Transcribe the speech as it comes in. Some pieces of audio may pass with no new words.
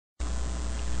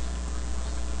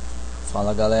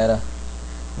Fala galera,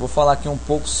 vou falar aqui um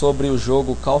pouco sobre o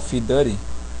jogo Call of Duty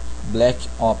Black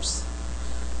Ops,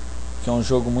 que é um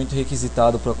jogo muito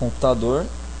requisitado para computador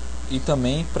e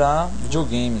também para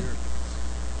videogame.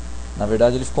 Na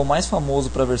verdade ele ficou mais famoso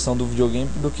para a versão do videogame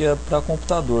do que para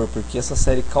computador, porque essa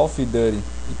série Call of Duty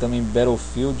e também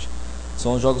Battlefield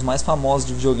são os jogos mais famosos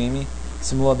de videogame,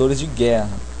 simuladores de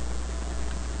guerra.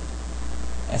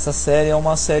 Essa série é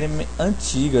uma série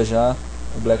antiga já,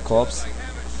 o Black Ops,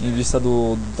 em vista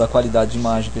da qualidade de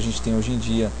imagem que a gente tem hoje em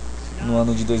dia no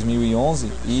ano de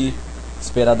 2011 e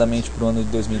esperadamente para o ano de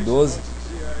 2012.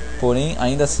 Porém,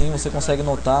 ainda assim você consegue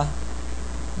notar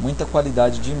muita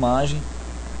qualidade de imagem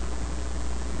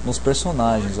nos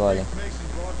personagens. Olha,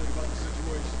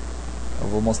 eu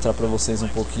vou mostrar para vocês um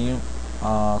pouquinho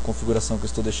a configuração que eu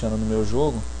estou deixando no meu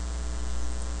jogo.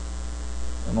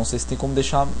 Eu não sei se tem como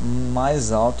deixar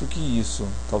mais alto que isso.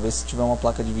 Talvez se tiver uma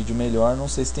placa de vídeo melhor, não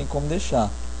sei se tem como deixar.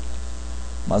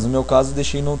 Mas no meu caso eu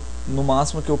deixei no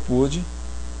máximo que eu pude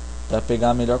para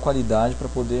pegar a melhor qualidade para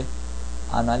poder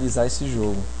analisar esse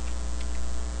jogo.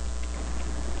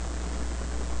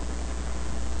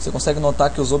 Você consegue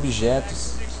notar que os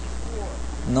objetos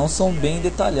não são bem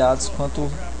detalhados quanto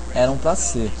eram para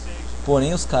ser.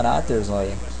 Porém os caráteres,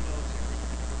 olha,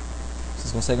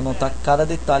 vocês conseguem notar cada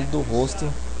detalhe do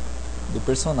rosto do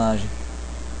personagem.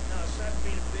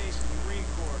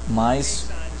 Mas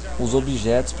os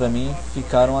objetos para mim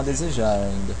ficaram a desejar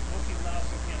ainda.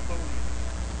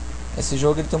 Esse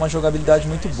jogo ele tem uma jogabilidade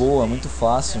muito boa, muito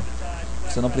fácil.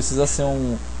 Você não precisa ser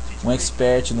um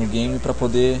expert no game para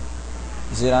poder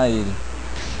zerar ele,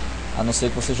 a não ser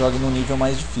que você jogue no nível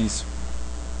mais difícil.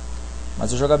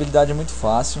 Mas a jogabilidade é muito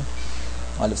fácil.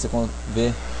 Olha, você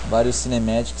vê vários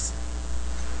cinematics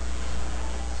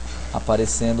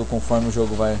aparecendo conforme o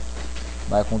jogo vai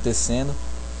acontecendo.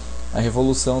 A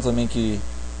revolução também que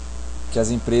as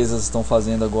empresas estão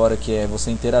fazendo agora, que é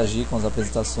você interagir com as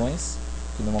apresentações,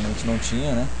 que normalmente não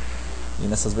tinha, né? E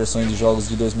nessas versões de jogos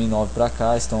de 2009 para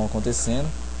cá estão acontecendo.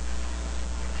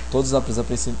 Todas as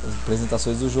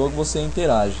apresentações do jogo você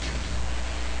interage.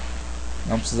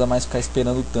 Não precisa mais ficar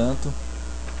esperando tanto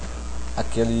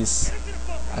aquelas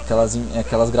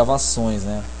gravações,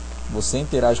 né? Você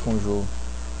interage com o jogo.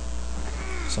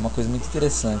 Isso é uma coisa muito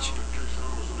interessante.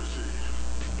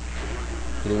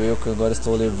 Creio eu que agora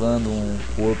estou levando um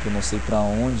corpo não sei pra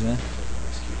onde, né?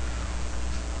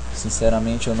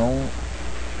 Sinceramente eu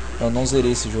não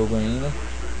zerei esse jogo ainda.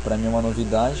 Pra mim é uma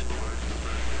novidade.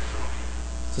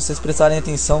 Se vocês prestarem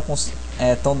atenção,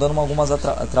 estão dando algumas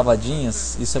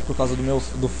travadinhas. Isso é por causa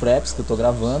do Fraps que eu estou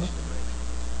gravando.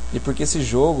 E porque esse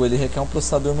jogo ele requer um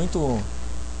processador muito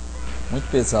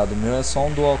pesado. O meu é só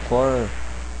um dual core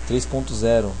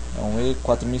 3.0, é um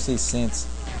E4600.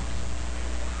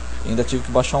 Ainda tive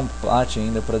que baixar um patch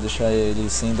ainda para deixar ele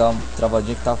sem dar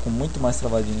travadinha, que tava com muito mais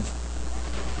travadinha.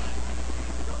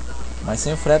 Mas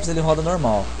sem o Fraps ele roda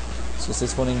normal. Se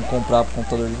vocês forem comprar para o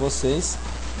computador de vocês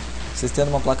tendo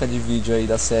uma placa de vídeo aí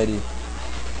da série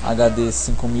HD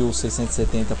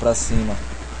 5670 para cima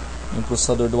e um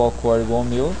processador dual core igual ao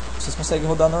meu, vocês conseguem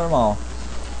rodar normal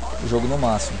o jogo no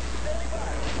máximo.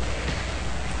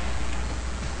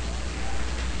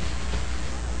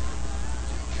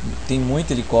 Tem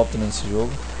muito helicóptero nesse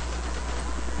jogo,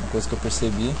 uma coisa que eu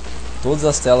percebi. Todas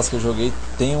as telas que eu joguei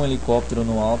tem um helicóptero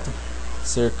no alto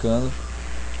cercando.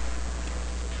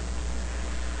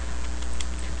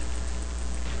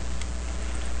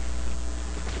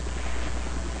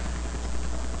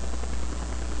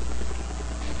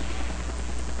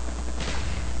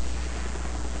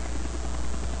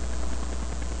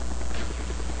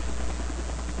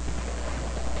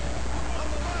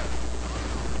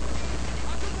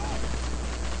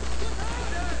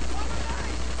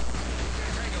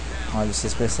 Olha,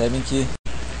 vocês percebem que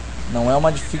não é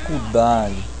uma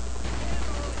dificuldade.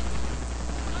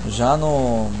 Já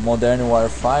no Modern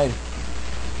Warfare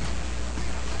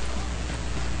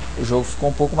o jogo ficou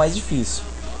um pouco mais difícil.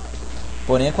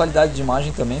 Porém a qualidade de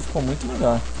imagem também ficou muito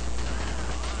melhor.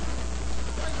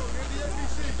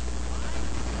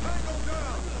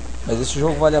 Mas esse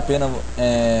jogo vale a pena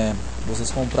vocês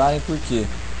comprarem, porque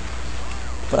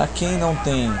para quem não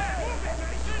tem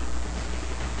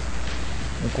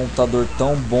um computador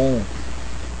tão bom,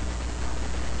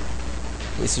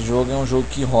 esse jogo é um jogo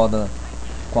que roda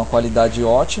com a qualidade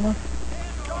ótima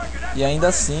e ainda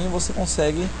assim você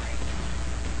consegue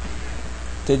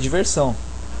ter diversão.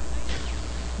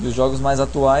 E os jogos mais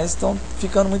atuais estão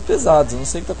ficando muito pesados. Eu não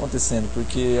sei o que está acontecendo,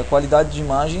 porque a qualidade de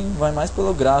imagem vai mais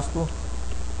pelo gráfico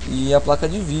e a placa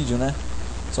de vídeo, né?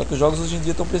 Só que os jogos hoje em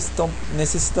dia estão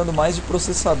necessitando mais de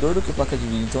processador do que placa de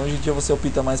vídeo. Então hoje em dia você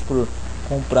opta mais por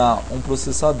comprar um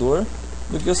processador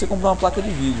do que você comprar uma placa de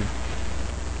vídeo.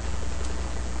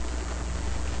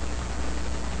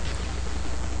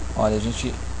 Olha, a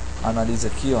gente analisa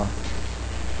aqui, ó.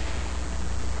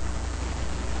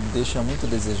 Deixa muito a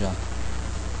desejar.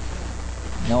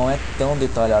 Não é tão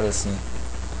detalhado assim.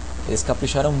 Eles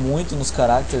capricharam muito nos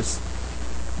characters,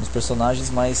 nos personagens,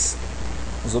 mas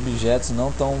os objetos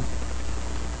não tão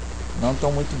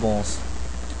muito bons.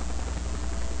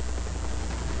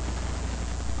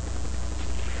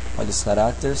 Olha, os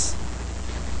characters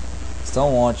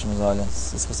estão ótimos, olha.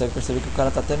 Vocês conseguem perceber que o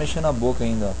cara tá até mexendo a boca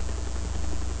ainda, ó.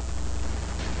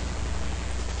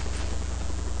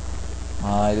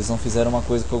 Ah, eles não fizeram uma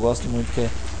coisa que eu gosto muito, que é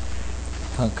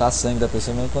arrancar sangue da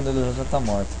pessoa mesmo quando ele já tá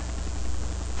morto.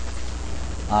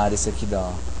 Ah, esse aqui dá,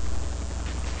 ó.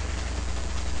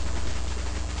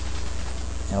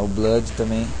 É, o Blood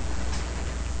também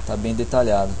tá bem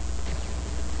detalhado.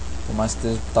 Por mais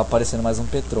que tá aparecendo mais um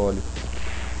petróleo.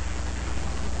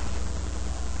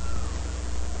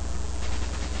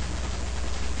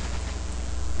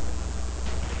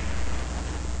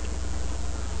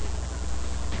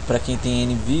 Pra quem tem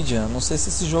Nvidia, não sei se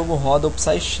esse jogo roda o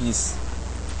Psy-X,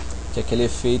 que é aquele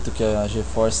efeito que a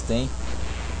GeForce tem,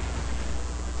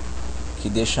 que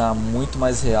deixa muito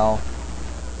mais real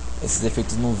esses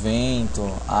efeitos no vento,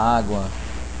 água.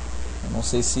 Eu não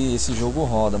sei se esse jogo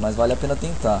roda, mas vale a pena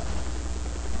tentar.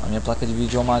 A minha placa de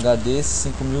vídeo é uma HD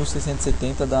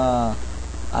 5670 da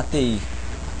ATI.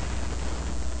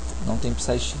 Não tem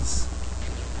Psy-X.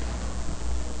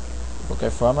 De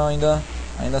qualquer forma, eu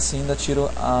ainda assim tiro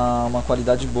uma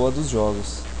qualidade boa dos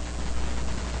jogos.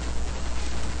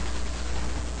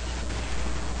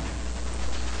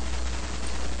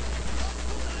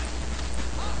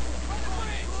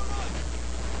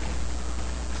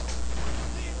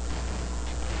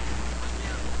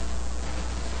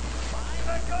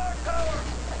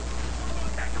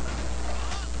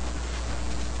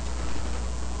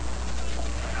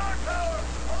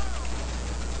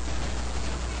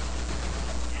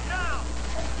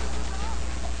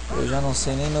 Eu já não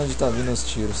sei nem onde tá vindo os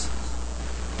tiros.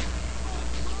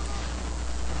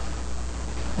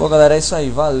 Bom, galera, é isso aí.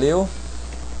 Valeu.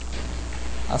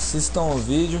 Assistam o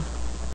vídeo.